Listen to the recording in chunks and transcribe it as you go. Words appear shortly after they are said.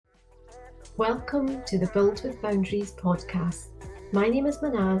Welcome to the Build with Boundaries podcast. My name is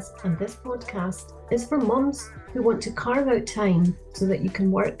Manaz, and this podcast is for mums who want to carve out time so that you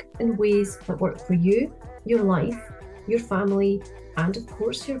can work in ways that work for you, your life, your family, and of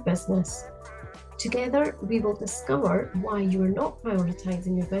course your business. Together, we will discover why you are not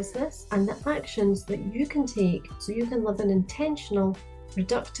prioritising your business and the actions that you can take so you can live an intentional,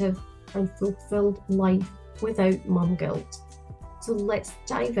 productive, and fulfilled life without mum guilt. So let's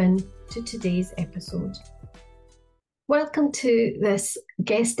dive in to today's episode. Welcome to this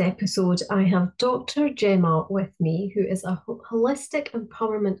guest episode. I have Dr. Jemma with me, who is a holistic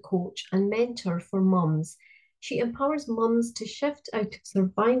empowerment coach and mentor for mums. She empowers mums to shift out of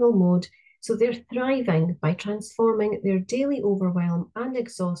survival mode so they're thriving by transforming their daily overwhelm and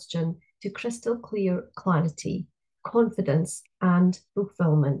exhaustion to crystal clear clarity, confidence, and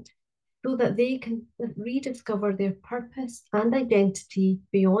fulfillment, so that they can rediscover their purpose and identity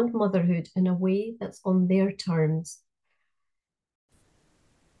beyond motherhood in a way that's on their terms.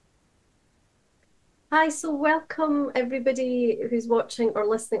 Hi, so welcome everybody who's watching or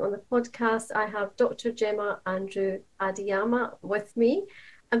listening on the podcast. I have Dr. Jemma Andrew-Adiamah with me.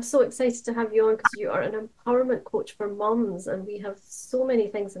 I'm so excited to have you on because you are an empowerment coach for mums, and we have so many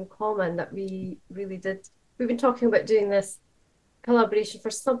things in common that we really did. We've been talking about doing this collaboration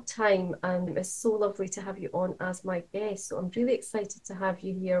for some time, and it's so lovely to have you on as my guest. So I'm really excited to have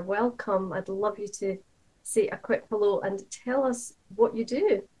you here. Welcome. I'd love you to say a quick hello and tell us what you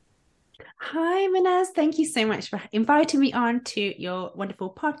do. Hi, Manaz. Thank you so much for inviting me on to your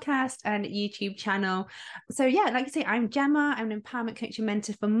wonderful podcast and YouTube channel. So yeah, like you say, I'm Jemma. I'm an empowerment coach and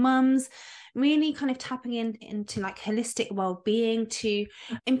mentor for mums, really kind of tapping into like holistic well-being to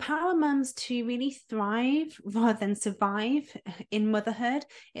empower mums to really thrive rather than survive in motherhood.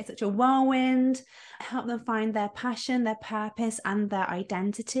 It's such a whirlwind. Help them find their passion, their purpose, and their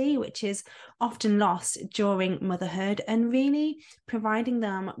identity, which is often lost during motherhood, and really providing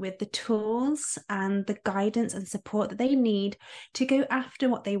them with the tools and the guidance and support that they need to go after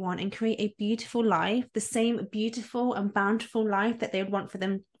what they want and create a beautiful life, the same beautiful and bountiful life that they would want for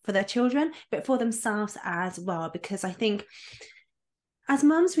them, for their children, but for themselves as well. Because I think as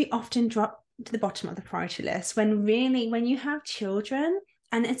mums, we often drop to the bottom of the priority list when really, when you have children,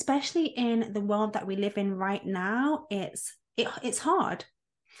 and especially in the world that we live in right now, it's hard.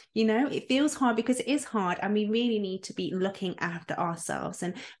 You know, it feels hard because it is hard, and we really need to be looking after ourselves.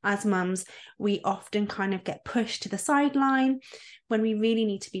 And as mums, we often kind of get pushed to the sideline when we really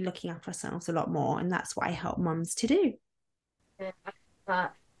need to be looking after ourselves a lot more. And that's what I help mums to do. Yeah,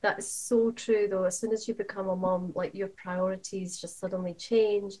 that is so true, though. As soon as you become a mom, like your priorities just suddenly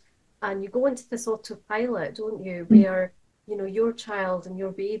change, and you go into this autopilot, don't you? Where your child and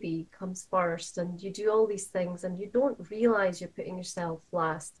your baby comes first, and you do all these things, and you don't realize you're putting yourself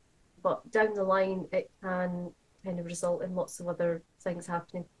last. But down the line, it can kind of result in lots of other things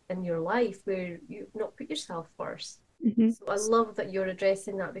happening in your life where you've not put yourself first. Mm-hmm. So I love that you're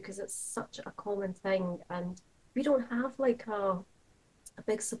addressing that, because it's such a common thing, and we don't have like a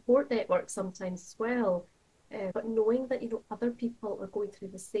big support network sometimes as well. But knowing that other people are going through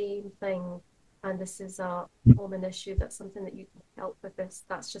the same thing, and this is a common issue, that's something that you can help with this.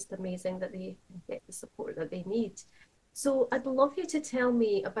 That's just amazing that they can get the support that they need. So I'd love you to tell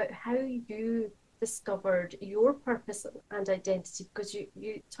me about how you discovered your purpose and identity, because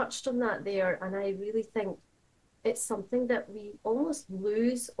you touched on that there, and I really think it's something that we almost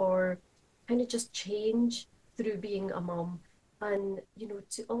lose or kind of just change through being a mom. And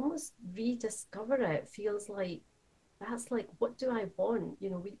to almost rediscover it feels like that's like, what do I want? We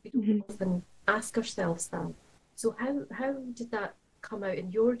don't often ask ourselves that. So how did that come out in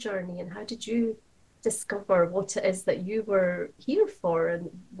your journey, and how did you discover what it is that you were here for and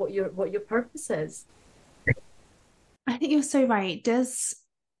what your purpose is? I think you're so right.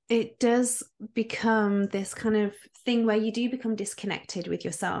 It does become this kind of thing where you do become disconnected with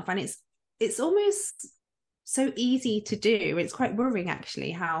yourself, and it's almost so easy to do. It's quite worrying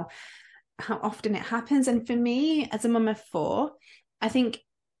actually how often it happens. And for me, as a mum of 4, I think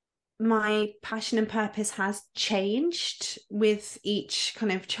my passion and purpose has changed with each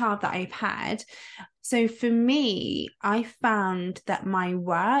kind of child that I've had. So for me, I found that my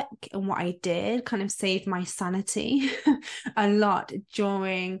work and what I did kind of saved my sanity a lot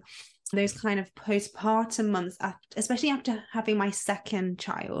during those kind of postpartum months, especially after having my second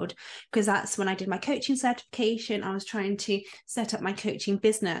child, because that's when I did my coaching certification. I was trying to set up my coaching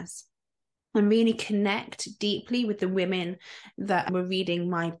business and really connect deeply with the women that were reading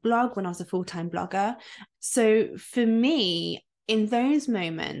my blog when I was a full-time blogger. So for me, in those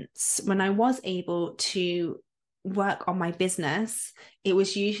moments when I was able to work on my business, it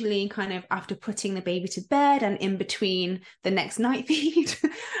was usually kind of after putting the baby to bed and in between the next night feed.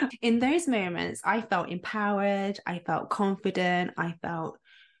 In those moments, I felt empowered, I felt confident, I felt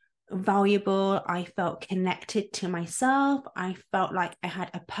valuable, I felt connected to myself, I felt like I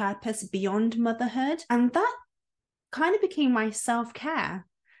had a purpose beyond motherhood. And that kind of became my self-care,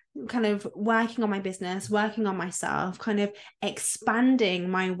 kind of working on my business, working on myself, kind of expanding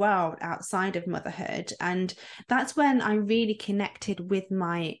my world outside of motherhood. And that's when I really connected with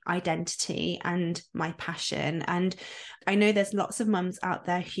my identity and my passion. And I know there's lots of mums out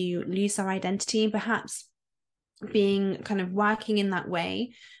there who lose their identity, and perhaps being kind of working in that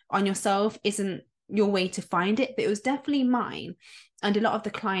way on yourself isn't your way to find it, but it was definitely mine. And a lot of the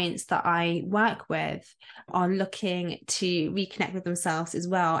clients that I work with are looking to reconnect with themselves as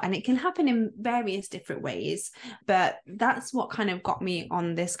well. And it can happen in various different ways, but that's what kind of got me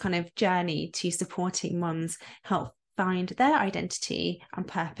on this kind of journey to supporting mums help find their identity and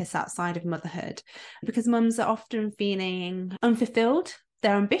purpose outside of motherhood, because mums are often feeling unfulfilled.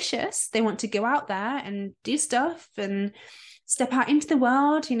 They're ambitious. They want to go out there and do stuff and step out into the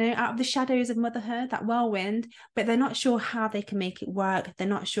world, you know, out of the shadows of motherhood, that whirlwind, but they're not sure how they can make it work. They're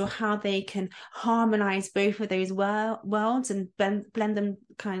not sure how they can harmonize both of those worlds and blend them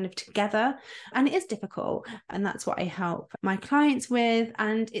kind of together. And it is difficult. And that's what I help my clients with.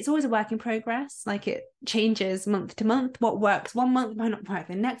 And it's always a work in progress. Like, it changes month to month. What works one month might not work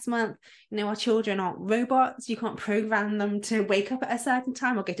the next month. You know, our children aren't robots. You can't program them to wake up at a certain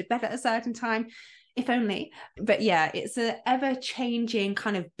time or go to bed at a certain time. If only. But yeah, it's an ever-changing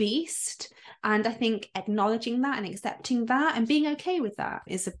kind of beast. And I think acknowledging that and accepting that and being okay with that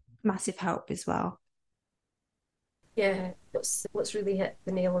is a massive help as well. Yeah, what's really hit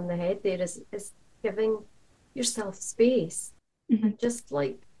the nail on the head there is giving yourself space. Mm-hmm. And just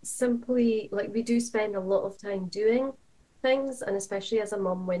like simply, like, we do spend a lot of time doing things, and especially as a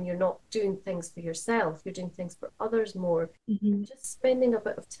mum, when you're not doing things for yourself, you're doing things for others more. Mm-hmm. Just spending a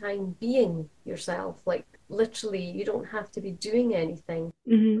bit of time being yourself, like literally, you don't have to be doing anything.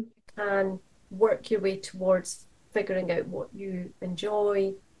 Mm-hmm. You can work your way towards figuring out what you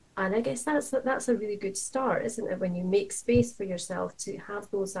enjoy. And I guess that's a really good start, isn't it? When you make space for yourself to have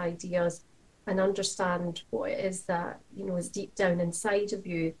those ideas and understand what it is that, you know, is deep down inside of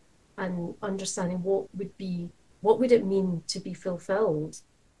you, and understanding what would it mean to be fulfilled.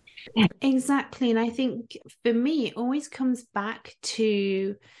 Exactly. And I think for me, it always comes back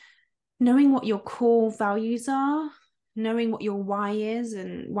to knowing what your core values are, knowing what your why is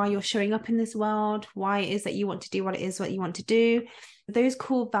and why you're showing up in this world, why it is that you want to do what it is what you want to do. Those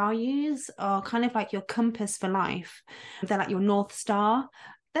core values are kind of like your compass for life. They're like your North Star.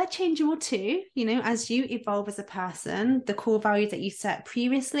 They're changeable too, you know, as you evolve as a person. The core values that you set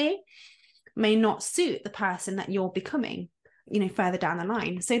previously may not suit the person that you're becoming, you know, further down the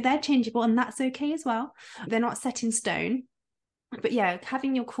line. So they're changeable, and that's okay as well. They're not set in stone. But yeah,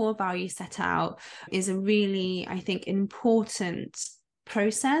 having your core values set out is a really, I think, important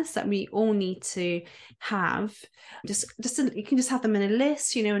process that we all need to have. You can just have them in a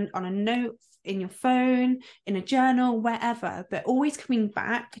list, you know, on a note, in your phone, in a journal, wherever, but always coming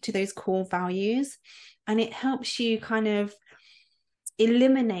back to those core values. And it helps you kind of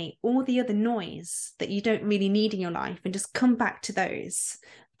eliminate all the other noise that you don't really need in your life and just come back to those.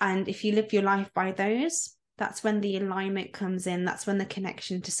 And if you live your life by those, that's when the alignment comes in. That's when the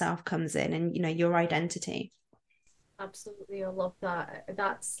connection to self comes in, and, you know, your identity. Absolutely. I love that.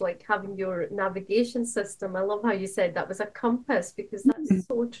 That's like having your navigation system. I love how you said that was a compass, because that's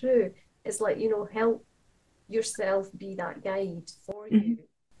so true. It's like, you know, help yourself be that guide for you.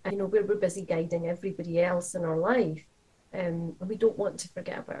 And, you know, we're busy guiding everybody else in our life. And we don't want to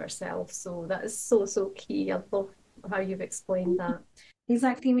forget about ourselves. So that is so key. I love how you've explained that.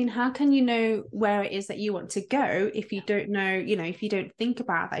 Exactly. I mean, how can you know where it is that you want to go if you don't know, you know, if you don't think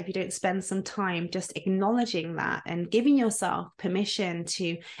about that, if you don't spend some time just acknowledging that and giving yourself permission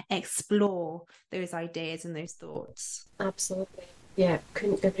to explore those ideas and those thoughts? Absolutely. Yeah,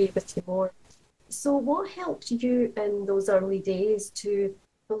 couldn't agree with you more. So what helped you in those early days to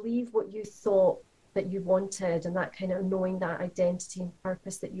believe what you thought that you wanted, and that kind of knowing that identity and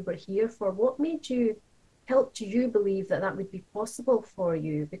purpose that you were here for? What helped you believe that that would be possible for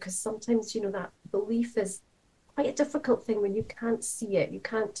you? Because sometimes, you know, that belief is quite a difficult thing when you can't see it, you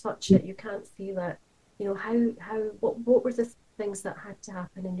can't touch it, you can't feel it. You know, what were the things that had to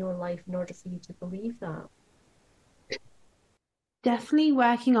happen in your life in order for you to believe that? Definitely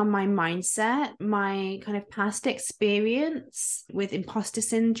working on my mindset. My kind of past experience with imposter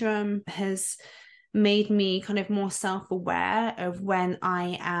syndrome has made me kind of more self-aware of when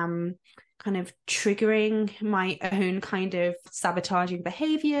I am kind of triggering my own kind of sabotaging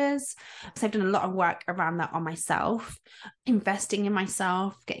behaviors. So I've done a lot of work around that on myself, investing in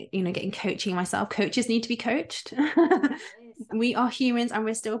myself, getting coaching myself. Coaches need to be coached. We are humans and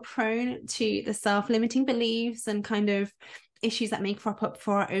we're still prone to the self-limiting beliefs and kind of issues that may crop up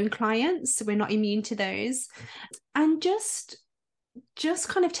for our own clients. So we're not immune to those. And just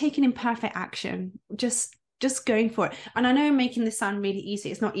kind of taking imperfect action, just going for it. And I know I'm making this sound really easy.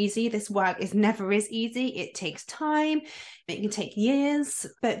 It's not easy. This work is never is easy. It takes time. It can take years,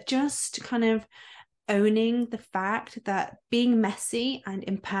 but just kind of owning the fact that being messy and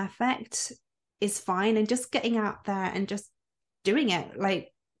imperfect is fine, and just getting out there and just doing it.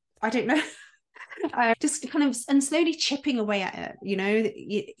 Like, I don't know. Just kind of, and slowly chipping away at it.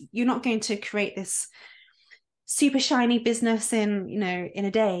 You're not going to create this super shiny business in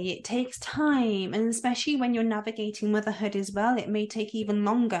a day. It takes time, and especially when you're navigating motherhood as well, it may take even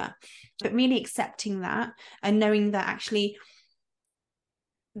longer. But really accepting that and knowing that actually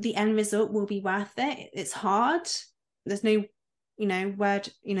the end result will be worth it. It's hard. There's no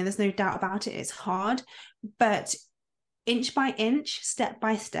there's no doubt about it. It's hard, but inch by inch, step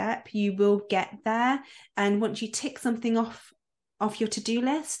by step, you will get there. And once you tick something off your to-do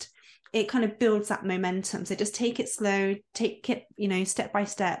list, it kind of builds that momentum. So just take it slow, take it, step by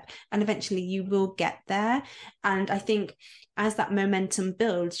step, and eventually you will get there. And I think as that momentum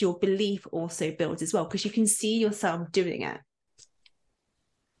builds, your belief also builds as well, because you can see yourself doing it.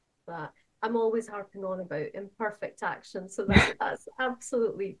 That I'm always harping on about imperfect action. So that's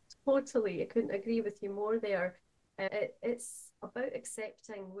absolutely, totally, I couldn't agree with you more there. It's about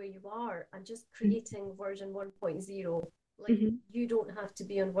accepting where you are and just creating version 1.0. Like, you don't have to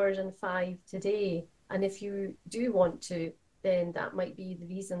be on version 5 today. And if you do want to, then that might be the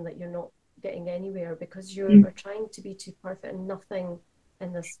reason that you're not getting anywhere, because you're trying to be too perfect, and nothing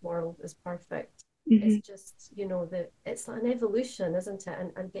in this world is perfect. It's just, it's an evolution, isn't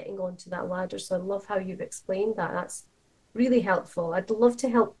it? And getting onto that ladder. So I love how you've explained that. That's really helpful. I'd love to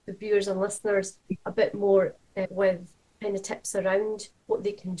help the viewers and listeners a bit more with kind of tips around what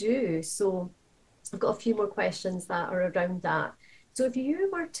they can do. So I've got a few more questions that are around that. So if you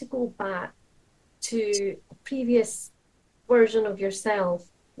were to go back to a previous version of yourself,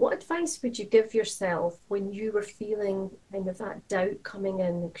 what advice would you give yourself when you were feeling kind of that doubt coming in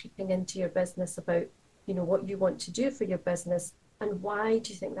and creeping into your business about, what you want to do for your business, and why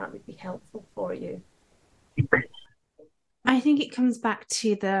do you think that would be helpful for you? I think it comes back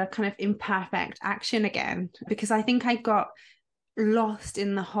to the kind of imperfect action again, because I think I got lost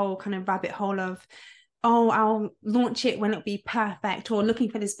in the whole kind of rabbit hole of, I'll launch it when it'll be perfect, or looking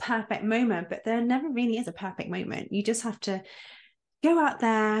for this perfect moment. But there never really is a perfect moment. You just have to go out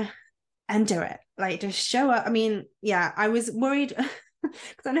there and do it. Like, just show up. I mean, yeah, I was worried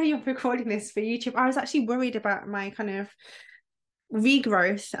because I know you're recording this for YouTube. I was actually worried about my kind of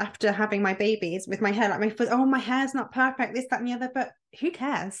regrowth after having my babies with my hair. Like, my hair's not perfect, this, that, and the other. But who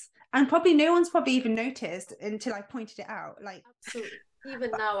cares? And probably no one's probably even noticed until I pointed it out. Like, absolutely.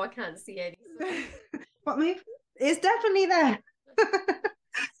 Even now I can't see any. What move? It's definitely there.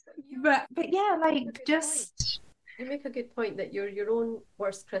 but yeah, like, just you make a good point that you're your own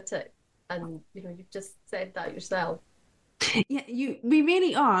worst critic, and you've just said that yourself. Yeah, we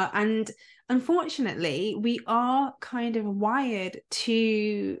really are. And unfortunately, we are kind of wired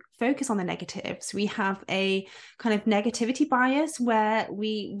to focus on the negatives. We have a kind of negativity bias where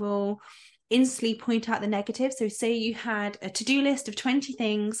we will instantly point out the negative. So say you had a to-do list of 20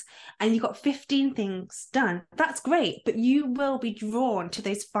 things and you got 15 things done. That's great, but you will be drawn to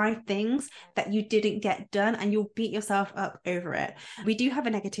those 5 things that you didn't get done, and you'll beat yourself up over it. We do have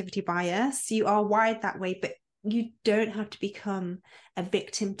a negativity bias. You are wired that way, but you don't have to become a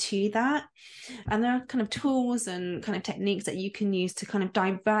victim to that. And there are kind of tools and kind of techniques that you can use to kind of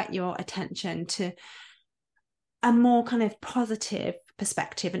divert your attention to a more kind of positive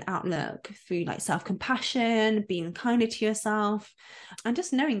perspective and outlook through like self-compassion, being kinder to yourself, and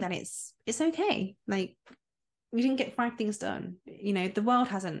just knowing that it's okay. Like, you didn't get 5 things done. The world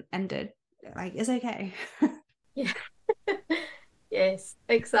hasn't ended. Like, it's okay. Yeah. Yes,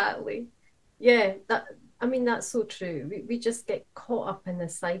 exactly. Yeah, that's so true. We just get caught up in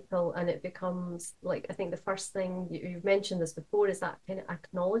this cycle, and it becomes like, I think the first thing you've mentioned this before is that kind of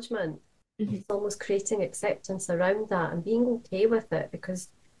acknowledgement. It's almost creating acceptance around that and being okay with it, because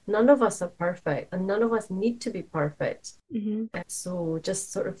none of us are perfect and none of us need to be perfect. So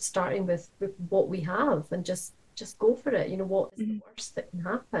just sort of starting with what we have, and just go for it. What is the worst that can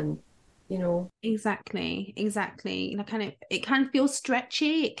happen? you know. Exactly. Kind of, it can feel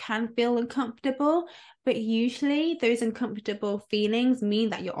stretchy, it can feel uncomfortable, but usually those uncomfortable feelings mean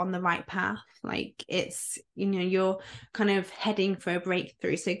that you're on the right path. Like it's, you're kind of heading for a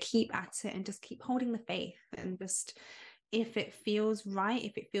breakthrough. So keep at it and just keep holding the faith, and just, if it feels right,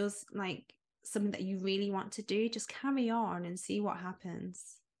 if it feels like something that you really want to do, just carry on and see what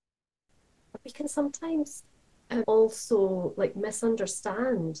happens. We can sometimes also like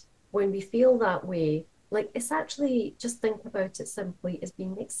misunderstand when we feel that way. Like it's actually, just think about it simply as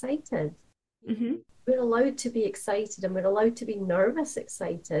being excited. Mm-hmm. We're allowed to be excited and we're allowed to be nervous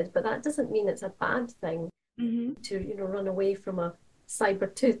excited, but that doesn't mean it's a bad thing Mm-hmm. to, run away from a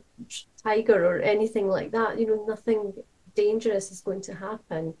saber-toothed tiger or anything like that. Nothing dangerous is going to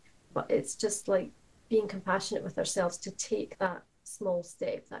happen, but it's just like being compassionate with ourselves to take that small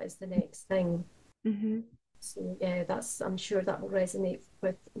step. That is the next thing. Mm-hmm. So yeah, I'm sure that will resonate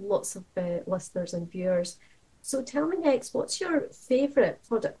with lots of listeners and viewers. So tell me next, what's your favorite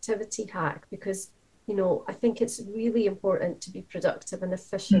productivity hack? Because, I think it's really important to be productive and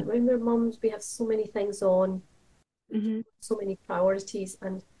efficient. When we're mums, we have so many things on, Mm-hmm. so many priorities,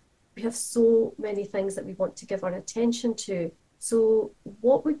 and we have so many things that we want to give our attention to. So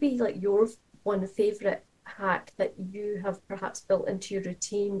what would be like your one favorite hack that you have perhaps built into your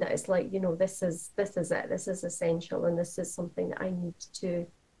routine that is like, this is it, this is essential, and this is something that I need to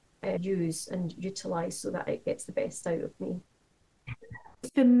use and utilize so that it gets the best out of me?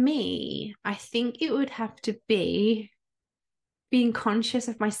 For me, I think it would have to be being conscious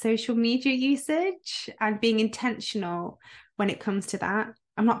of my social media usage and being intentional when it comes to that.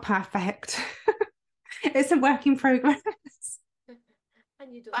 I'm not perfect. It's a work in progress.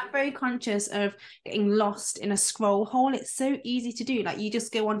 And you don't I'm very conscious of getting lost in a scroll hole. It's so easy to do. Like you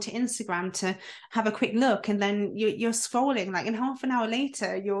just go onto Instagram to have a quick look, and then you're scrolling. Like in half an hour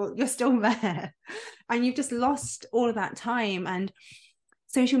later, you're still there, and you've just lost all of that time. And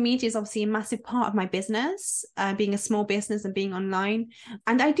social media is obviously a massive part of my business, being a small business and being online.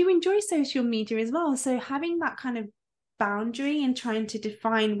 And I do enjoy social media as well. So having that kind of boundary and trying to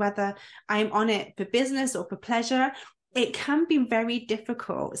define whether I'm on it for business or for pleasure, it can be very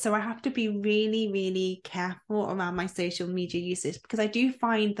difficult. So I have to be really, really careful around my social media usage, because I do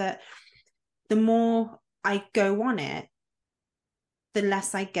find that the more I go on it, the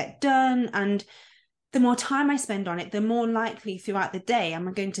less I get done. And the more time I spend on it, the more likely throughout the day am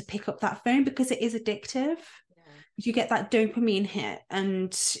I going to pick up that phone, because it is addictive. Yeah. You get that dopamine hit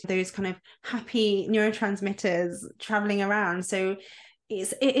and those kind of happy neurotransmitters traveling around. So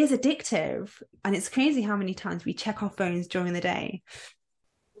it is addictive, and it's crazy how many times we check our phones during the day.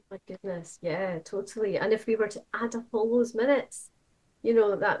 Oh my goodness, yeah, totally. And if we were to add up all those minutes,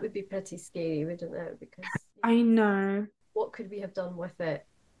 that would be pretty scary, wouldn't it? Because I know. What could we have done with it?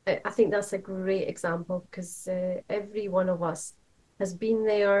 I think that's a great example, because every one of us has been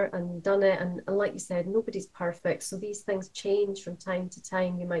there and done it. And like you said, nobody's perfect. So these things change from time to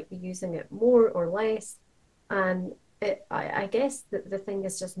time. You might be using it more or less. And I guess the thing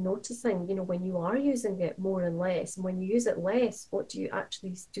is just noticing, when you are using it more and less, and when you use it less, what do you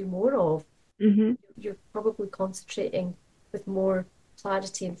actually do more of? Mm-hmm. You're probably concentrating with more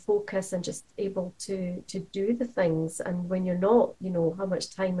clarity and focus and just able to do the things. And when you're not, how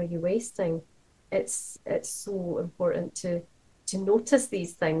much time are you wasting? It's so important to notice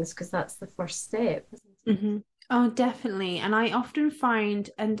these things, because that's the first step, isn't it? Mm-hmm. Oh, definitely. And I often find,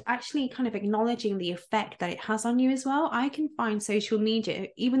 and actually kind of acknowledging the effect that it has on you as well, I can find social media,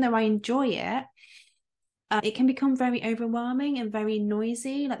 even though I enjoy it, it can become very overwhelming and very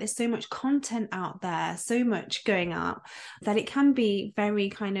noisy. Like there's so much content out there, so much going up, that it can be very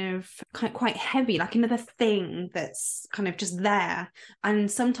kind of quite heavy, like another thing that's kind of just there. And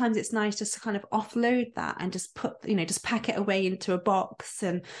sometimes it's nice just to kind of offload that and just just pack it away into a box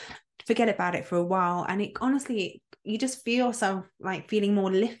and forget about it for a while. And it honestly, you just feel yourself like feeling more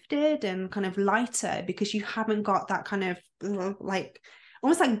lifted and kind of lighter, because you haven't got that kind of like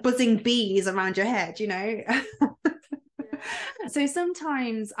almost like buzzing bees around your head. So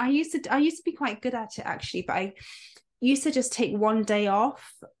sometimes I used to be quite good at it actually, but I used to just take one day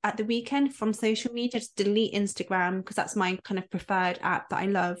off at the weekend from social media, just delete Instagram, because that's my kind of preferred app that I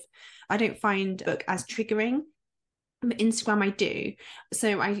love. I don't find book as triggering, but Instagram I do.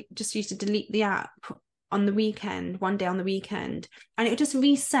 So I just used to delete the app on the weekend, one day on the weekend, and it would just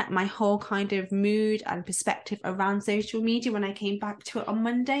reset my whole kind of mood and perspective around social media when I came back to it on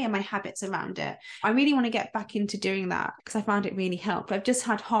Monday, and my habits around it. I really want to get back into doing that because I found it really helped. I've just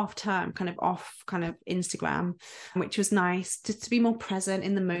had half term kind of off kind of Instagram, which was nice just to be more present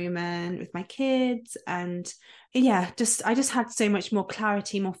in the moment with my kids. And yeah, I just had so much more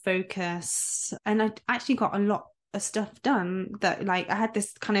clarity, more focus, and I actually got a lot of stuff done. That, like, I had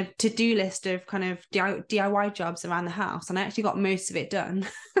this kind of to-do list of kind of DIY jobs around the house, and I actually got most of it done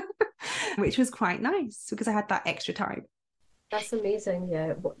which was quite nice because I had that extra time. That's amazing.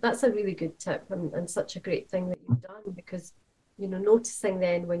 Yeah, that's a really good tip, and such a great thing that you've done, because, noticing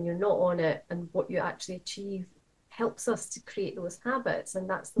then when you're not on it and what you actually achieve helps us to create those habits. And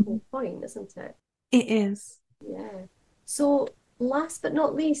that's the whole point, isn't it? It is. Yeah. So, last but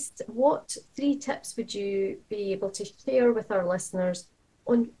not least, what 3 tips would you be able to share with our listeners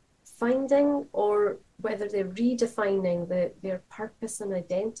on finding, or whether they're redefining their purpose and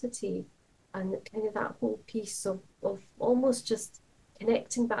identity, and kind of that whole piece of almost just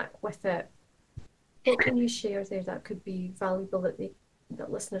connecting back with it? What can you share there that could be valuable,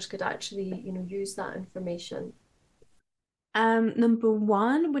 that listeners could actually, use that information? Number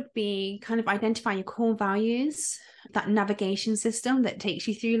one would be kind of identify your core values, that navigation system that takes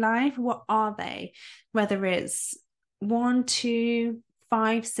you through life. What are they? Whether it's 1, 2,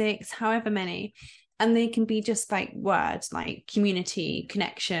 5, 6, however many. And they can be just like words like community,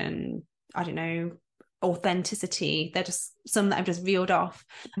 connection, I don't know, authenticity. They're just some that I've just reeled off.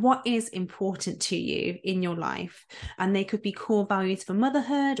 What is important to you in your life? And they could be core values for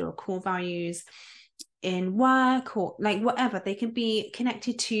motherhood, or core values in work, or like whatever. They can be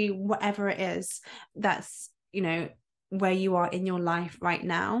connected to whatever it is that's, where you are in your life right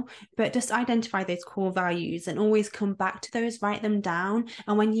now. But just identify those core values and always come back to those, write them down.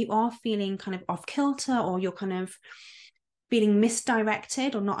 And when you are feeling kind of off kilter, or you're kind of feeling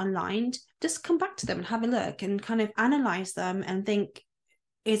misdirected or not aligned, just come back to them and have a look and kind of analyze them and think,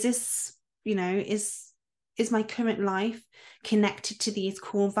 is this, is my current life connected to these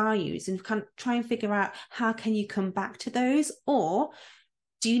core values? And kind of try and figure out, how can you come back to those, or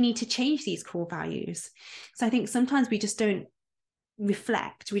do you need to change these core values? So I think sometimes we just don't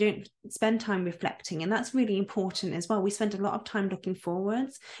reflect, we don't spend time reflecting, and that's really important as well. We spend a lot of time looking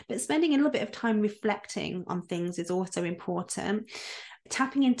forwards, but spending a little bit of time reflecting on things is also important.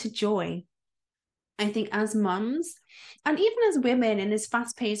 Tapping into joy. I think as mums, and even as women in this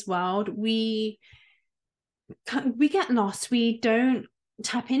fast-paced world, we get lost. We don't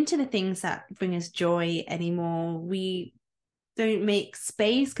tap into the things that bring us joy anymore. We don't make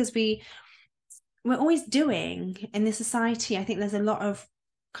space because we're always doing. In this society, I think there's a lot of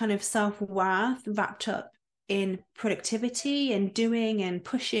kind of self-worth wrapped up in productivity and doing and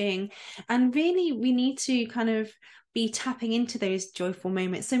pushing, and really we need to kind of be tapping into those joyful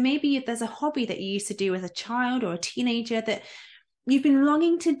moments. So maybe if there's a hobby that you used to do as a child or a teenager that you've been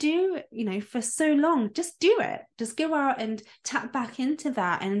longing to do, for so long, just do it. Just go out and tap back into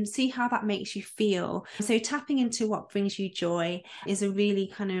that and see how that makes you feel. So tapping into what brings you joy is a really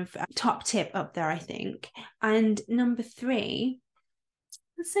kind of top tip up there, I think. And number 3,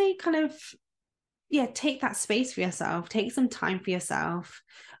 let's say kind of, take that space for yourself, take some time for yourself,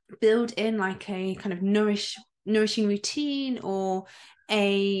 build in like a kind of nourishing routine, or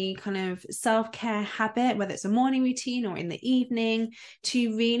a kind of self-care habit, whether it's a morning routine or in the evening,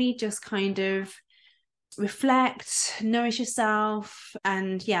 to really just kind of reflect, nourish yourself,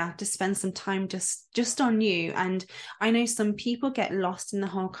 and just spend some time just on you. And I know some people get lost in the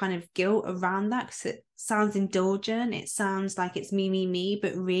whole kind of guilt around that, because it sounds indulgent, it sounds like it's me,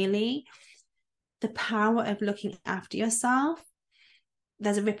 but really the power of looking after yourself,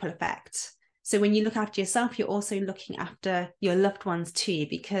 there's a ripple effect. So when you look after yourself, you're also looking after your loved ones too,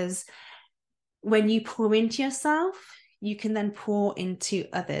 because when you pour into yourself, you can then pour into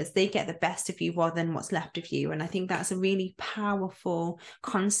others. They get the best of you rather than what's left of you. And I think that's a really powerful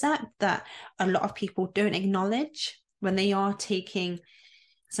concept that a lot of people don't acknowledge. When they are taking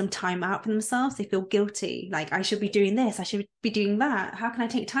some time out for themselves, they feel guilty, like, I should be doing this, I should be doing that, how can I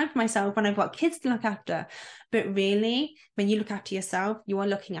take time for myself when I've got kids to look after? But really, when you look after yourself, you are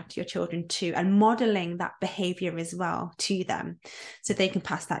looking after your children too, and modeling that behavior as well to them, so they can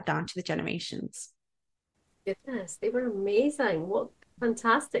pass that down to the generations. Goodness, they were amazing. What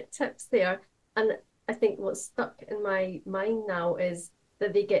fantastic tips there. And I think what's stuck in my mind now is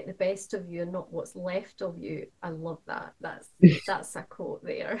that they get the best of you and not what's left of you. I love that. That's a quote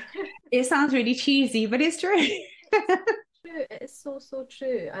there. It sounds really cheesy, but it's true. True. It is so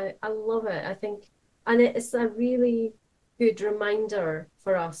true. I love it. I think, and it's a really good reminder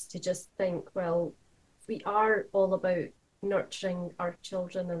for us to just think, well, if we are all about nurturing our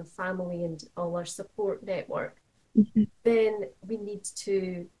children and family and all our support network, then we need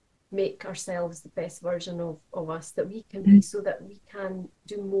to make ourselves the best version of us that we can be, so that we can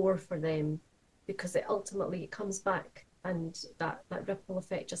do more for them, because it ultimately it comes back, and that ripple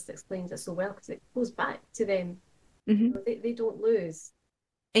effect just explains it so well, because it goes back to them. They don't lose.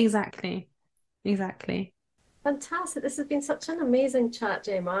 Exactly. Fantastic. This has been such an amazing chat,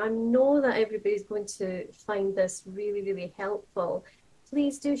 Jemma. I know that everybody's going to find this really, really helpful.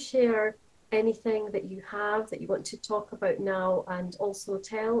 Please do share anything that you have that you want to talk about now, and also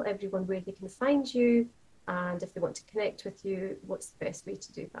tell everyone where they can find you, and if they want to connect with you, what's the best way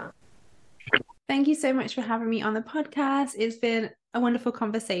to do that? Thank you so much for having me on the podcast. It's been a wonderful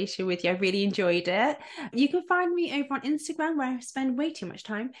conversation with you. I really enjoyed it. You can find me over on Instagram, where I spend way too much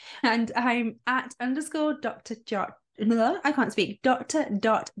time, and I'm at Dr.Jemma.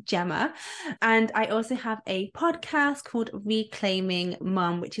 And I also have a podcast called Reclaiming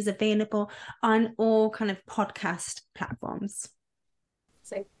Mum, which is available on all kind of podcast platforms.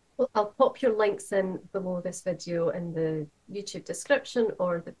 So, well, I'll pop your links in below this video in the YouTube description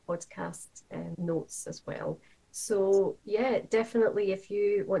or the podcast notes as well. So yeah, definitely, if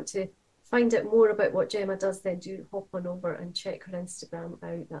you want to find out more about what Jemma does, then do hop on over and check her Instagram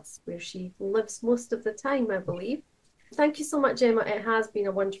out. That's where she lives most of the time, I believe. Thank you so much, Jemma. It has been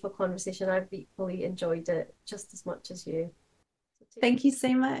a wonderful conversation. I've equally enjoyed it just as much as you. Thank you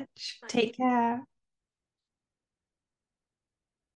so much. Take care.